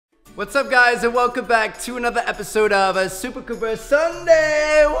What's up, guys, and welcome back to another episode of a Super Cooper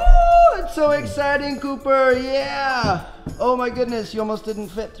Sunday. Woo! It's so exciting, Cooper. Yeah. Oh my goodness, you almost didn't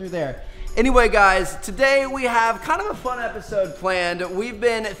fit through there. Anyway, guys, today we have kind of a fun episode planned. We've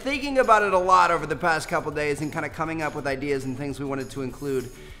been thinking about it a lot over the past couple days and kind of coming up with ideas and things we wanted to include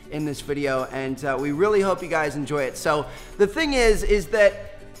in this video, and we really hope you guys enjoy it. So the thing is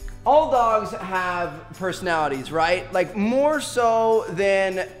that all dogs have personalities, right? Like, more so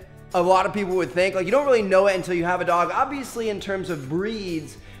than a lot of people would think. Like, you don't really know it until you have a dog. Obviously, in terms of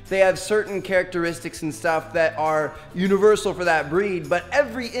breeds, they have certain characteristics and stuff that are universal for that breed, but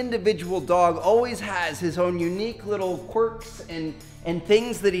every individual dog always has his own unique little quirks and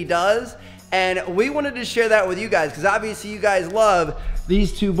things that he does. And we wanted to share that with you guys because obviously you guys love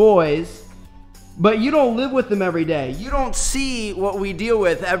these two boys, but you don't live with them every day. You don't see what we deal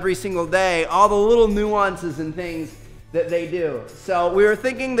with every single day, all the little nuances and things that they do. So we were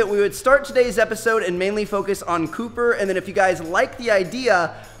thinking that we would start today's episode and mainly focus on Cooper, and then if you guys like the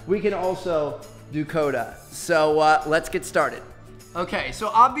idea, we can also do Koda. So let's get started. Okay, so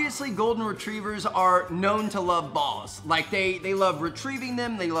obviously golden retrievers are known to love balls. Like, they love retrieving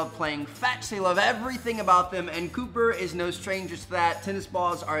them, they love playing fetch, they love everything about them, and Cooper is no stranger to that. Tennis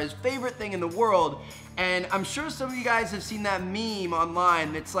balls are his favorite thing in the world, and I'm sure some of you guys have seen that meme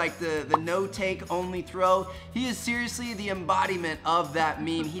online. It's like the no-take only throw. He is seriously the embodiment of that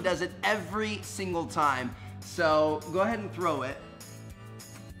meme. He does it every single time. So go ahead and throw it.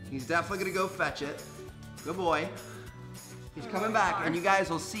 He's definitely gonna go fetch it. Good boy. He's coming back, and you guys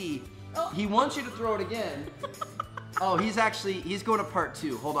will see. He wants you to throw it again. Oh, he's going to part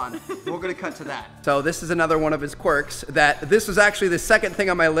 2. Hold on. We're going to cut to that. So this is another one of his quirks. This was actually the second thing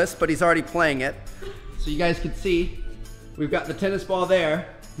on my list, but he's already playing it. So you guys can see, we've got the tennis ball there.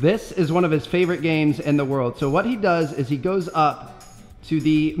 This is one of his favorite games in the world. So what he does is he goes up to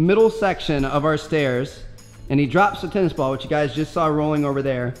the middle section of our stairs, and he drops the tennis ball, which you guys just saw rolling over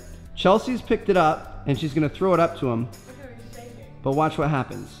there. Chelsea's picked it up, and she's going to throw it up to him. But watch what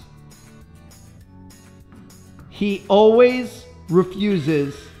happens. He always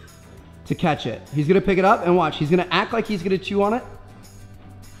refuses to catch it. He's gonna pick it up and watch. He's gonna act like he's gonna chew on it,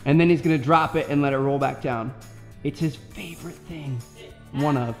 and then he's gonna drop it and let it roll back down. It's his favorite thing.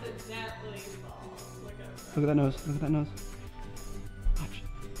 One of. Look at that nose. Look at that nose. Watch.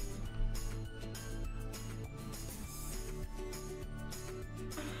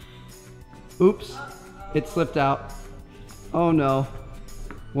 Oops. It slipped out. Oh no.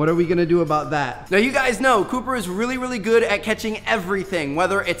 What are we gonna do about that? Now, you guys know Cooper is really, really good at catching everything,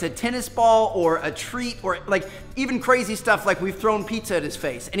 whether it's a tennis ball or a treat or like even crazy stuff like we've thrown pizza at his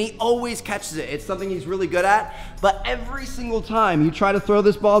face, and he always catches it. It's something he's really good at, but every single time you try to throw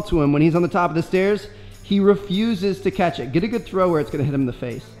this ball to him when he's on the top of the stairs, he refuses to catch it. Get a good throw where it's gonna hit him in the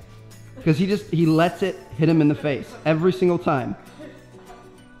face. Because he lets it hit him in the face every single time.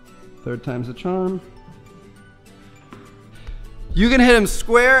 Third time's the charm. You can hit him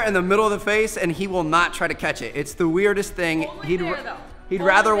square in the middle of the face and he will not try to catch it. It's the weirdest thing. He'd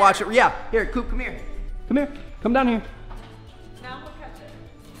rather watch it. Yeah, here, Coop, come here. Come here. Come down here. Now we'll catch it.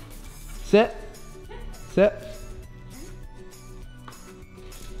 Sit. Sit.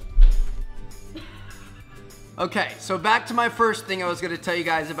 Okay, so back to my first thing I was gonna tell you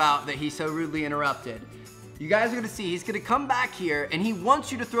guys about that he so rudely interrupted. You guys are gonna see, he's gonna come back here and he wants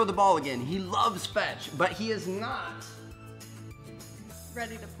you to throw the ball again. He loves fetch, but he is not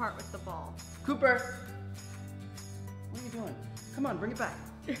ready to part with the ball. Cooper, what are you doing? Come on, bring it back.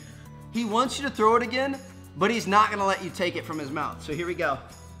 He wants you to throw it again, but he's not gonna let you take it from his mouth. So here we go.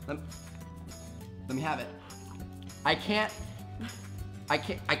 Let me have it. I can't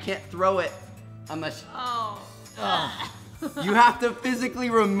throw it unless. Oh. You have to physically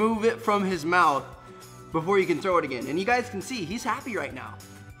remove it from his mouth before you can throw it again. And you guys can see, he's happy right now.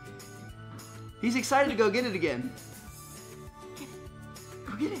 He's excited to go get it again.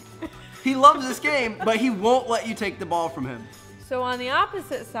 Get it. He loves this game, but he won't let you take the ball from him. So on the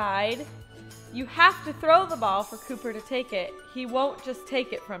opposite side, you have to throw the ball for Cooper to take it. He won't just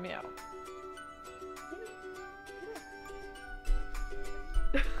take it from you.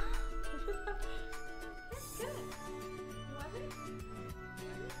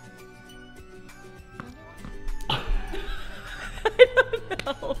 I don't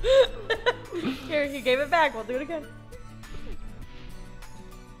know. Here, he gave it back. We'll do it again.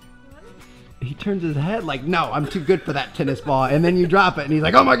 He turns his head like, no, I'm too good for that tennis ball. And then you drop it and he's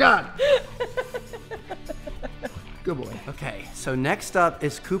like, oh my God. Good boy. Okay, so next up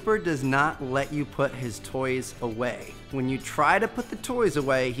is Cooper does not let you put his toys away. When you try to put the toys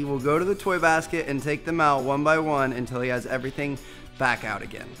away, he will go to the toy basket and take them out one by one until he has everything back out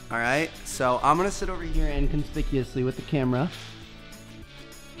again. All right, so I'm gonna sit over here inconspicuously with the camera.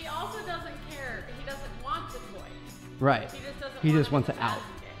 He also doesn't care. He doesn't want the toy. Right. He just wants it out.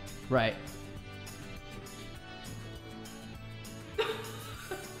 Right. Did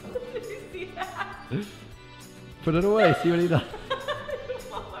you see that? Put it away. See what he does.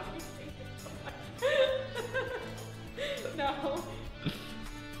 No.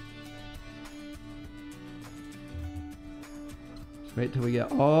 Wait till we get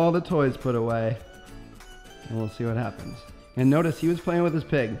all the toys put away, and we'll see what happens. And notice he was playing with his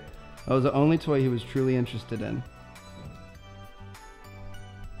pig. That was the only toy he was truly interested in.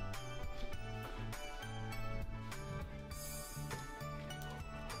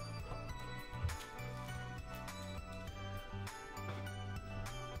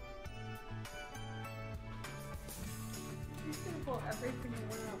 He's gonna pull every single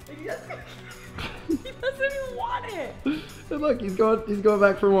one out. He doesn't even want it. And look, he's going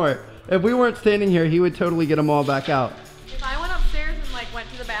back for more. If we weren't standing here, he would totally get them all back out. If I went upstairs and like went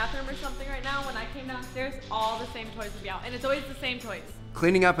to the bathroom or something right now, when I came downstairs, all the same toys would be out. And it's always the same toys.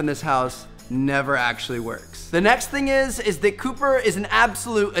 Cleaning up in this house never actually works. The next thing is that Cooper is an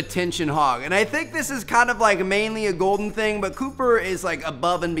absolute attention hog. And I think this is kind of like mainly a golden thing, but Cooper is like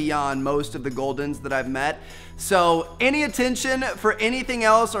above and beyond most of the goldens that I've met. So any attention for anything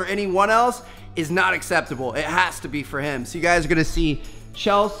else or anyone else is not acceptable. It has to be for him. So you guys are gonna see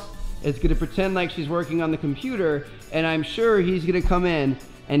Chelsea is gonna pretend like she's working on the computer, and I'm sure he's gonna come in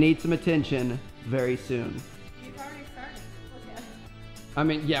and need some attention very soon. He's already started. Look at it. I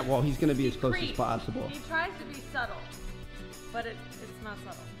mean, yeah, well, he's gonna be as close as possible. He tries to be subtle, but it's not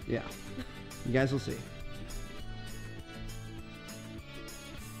subtle. Yeah, you guys will see.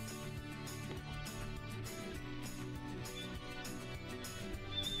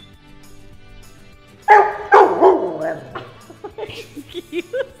 Excuse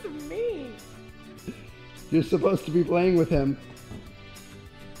me. You're supposed to be playing with him.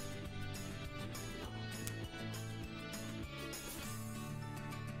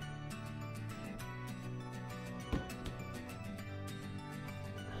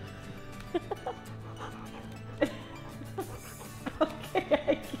 Okay,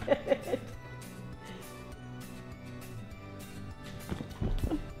 I get it.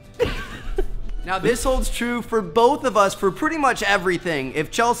 Now this holds true for both of us for pretty much everything.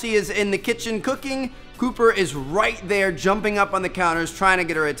 If Chelsea is in the kitchen cooking, Cooper is right there jumping up on the counters trying to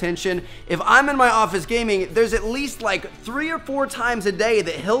get her attention. If I'm in my office gaming, there's at least like 3 or 4 times a day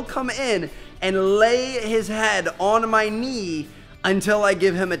that he'll come in and lay his head on my knee until I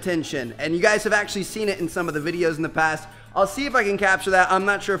give him attention. And you guys have actually seen it in some of the videos in the past. I'll see if I can capture that. I'm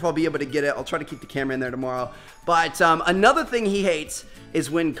not sure if I'll be able to get it. I'll try to keep the camera in there tomorrow. But another thing he hates is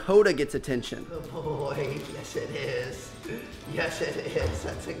when Koda gets attention. Good boy. Yes, it is. Yes, it is.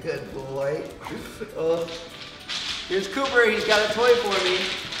 That's a good boy. Oh, Here's Cooper. He's got a toy for me.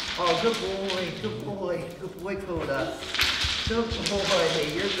 oh, good boy. Good boy. Good boy, Koda. Good boy.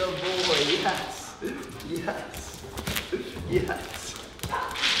 You're a good boy. Yes. Yes. Yes.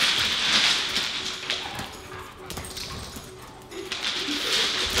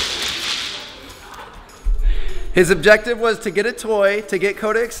 His objective was to get a toy, to get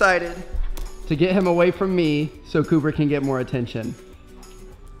Koda excited, to get him away from me so Cooper can get more attention.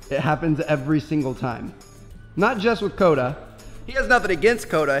 It happens every single time. Not just with Koda. He has nothing against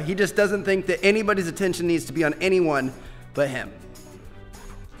Koda. He just doesn't think that anybody's attention needs to be on anyone but him.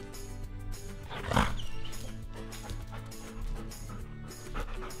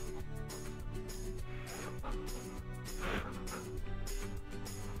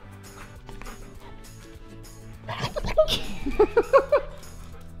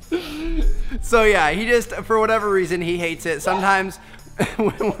 So yeah, he just, for whatever reason, he hates it. Sometimes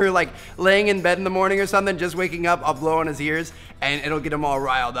when we're like laying in bed in the morning or something, just waking up, I'll blow on his ears and it'll get him all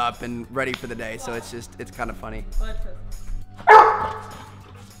riled up and ready for the day. So it's kind of funny.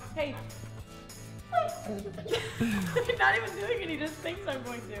 Hey. I'm not even doing it, he just thinks I'm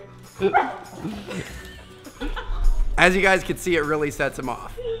going to. As you guys can see, it really sets him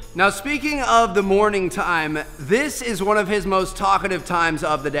off. Now, speaking of the morning time, this is one of his most talkative times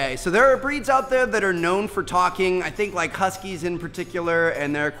of the day. So there are breeds out there that are known for talking, I think like Huskies in particular,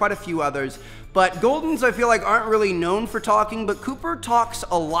 and there are quite a few others. But Goldens, I feel like, aren't really known for talking, but Cooper talks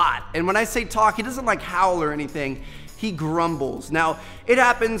a lot. And when I say talk, he doesn't like howl or anything. He grumbles. Now, it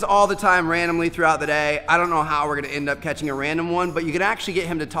happens all the time randomly throughout the day. I don't know how we're gonna end up catching a random one, but you can actually get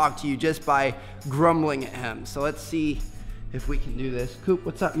him to talk to you just by grumbling at him. So let's see if we can do this. Coop,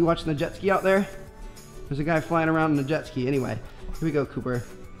 what's up? You watching the jet ski out there? There's a guy flying around in a jet ski. Anyway, here we go, Cooper.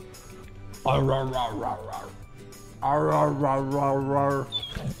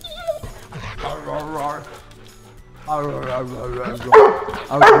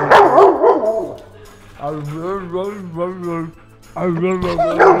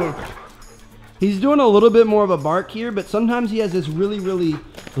 He's doing a little bit more of a bark here, but sometimes he has this really, really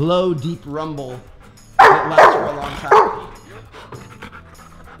low, deep rumble that lasts for a long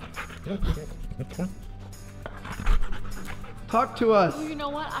time. Talk to us. Oh, you know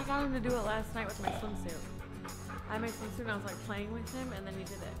what? I got him to do it last night with my swimsuit. I had my swimsuit and I was like playing with him, and then he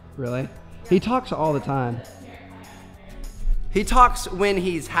did it. Really? He talks all the time. He talks when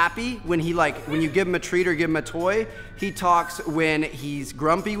he's happy, when you give him a treat or give him a toy. He talks when he's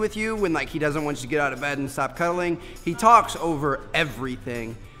grumpy with you, when like he doesn't want you to get out of bed and stop cuddling. He talks over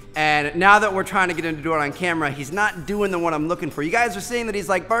everything. And now that we're trying to get him to do it on camera, he's not doing the one I'm looking for. You guys are seeing that he's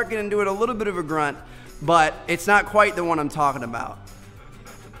like barking and doing a little bit of a grunt, but it's not quite the one I'm talking about.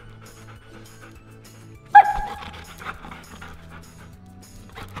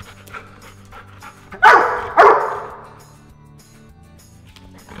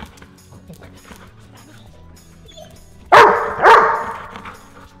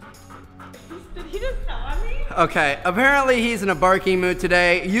 Did he just tell on me? Okay, apparently he's in a barking mood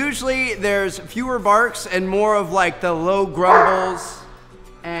today. Usually there's fewer barks and more of like the low grumbles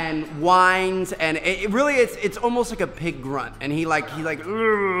and whines, and it's almost like a pig grunt, and he like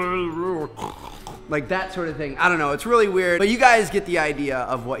that sort of thing. I don't know, it's really weird, but you guys get the idea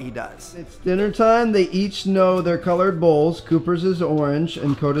of what he does. It's dinner time. They each know their colored bowls. Cooper's is orange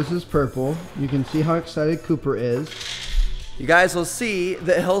and Koda's is purple. You can see how excited Cooper is. You guys will see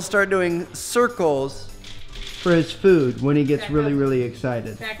that he'll start doing circles For his food when he gets really, really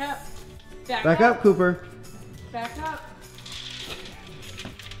excited. Back up. Back up, Cooper. Back up.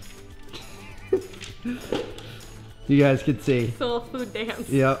 You guys can see. It's a little food dance.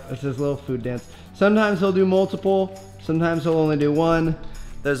 Yep, it's his little food dance. Sometimes he'll do multiple, sometimes he'll only do one.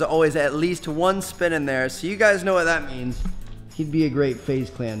 There's always at least one spin in there, so you guys know what that means. He'd be a great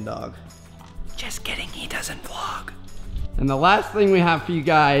FaZe Clan dog. Just kidding, he doesn't vlog. And the last thing we have for you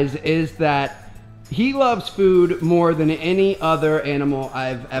guys is that he loves food more than any other animal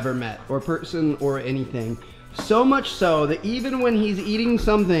I've ever met, or person, or anything. So much so that even when he's eating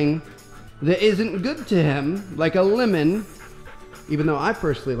something that isn't good to him, like a lemon, even though I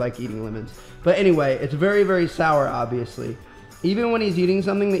personally like eating lemons. But anyway, it's very, very sour, obviously. Even when he's eating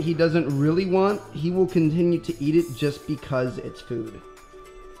something that he doesn't really want, he will continue to eat it just because it's food.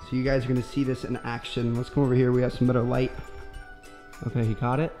 So you guys are gonna see this in action. Let's come over here, we have some better light. Okay, he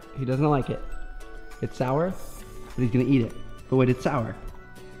caught it. He doesn't like it. It's sour, but he's gonna eat it. But wait, it's sour,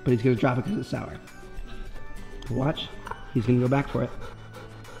 but he's gonna drop it because it's sour. Watch, he's gonna go back for it.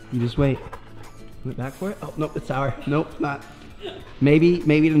 You just wait. Went back for it? Oh, nope, it's sour. Nope, not. Maybe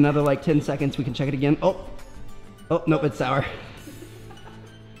in another like 10 seconds we can check it again. Oh, nope, it's sour.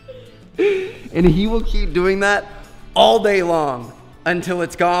 And he will keep doing that all day long until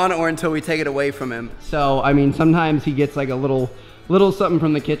it's gone or until we take it away from him. So, I mean, sometimes he gets like a little something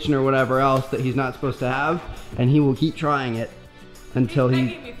from the kitchen or whatever else that he's not supposed to have, and he will keep trying it until He's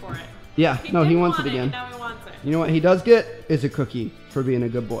begging me for it. Yeah, he wants it again. And now he wants it. You know what he does get is a cookie for being a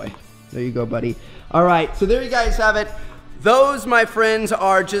good boy. There you go, buddy. All right, so there you guys have it. Those, my friends,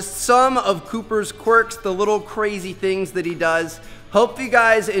 are just some of Cooper's quirks, the little crazy things that he does. Hope you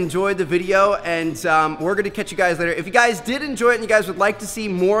guys enjoyed the video, and we're going to catch you guys later. If you guys did enjoy it and you guys would like to see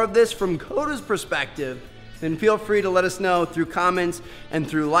more of this from Koda's perspective, then feel free to let us know through comments and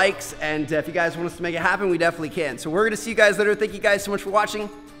through likes. And if you guys want us to make it happen, we definitely can. So we're going to see you guys later. Thank you guys so much for watching.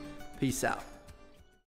 Peace out.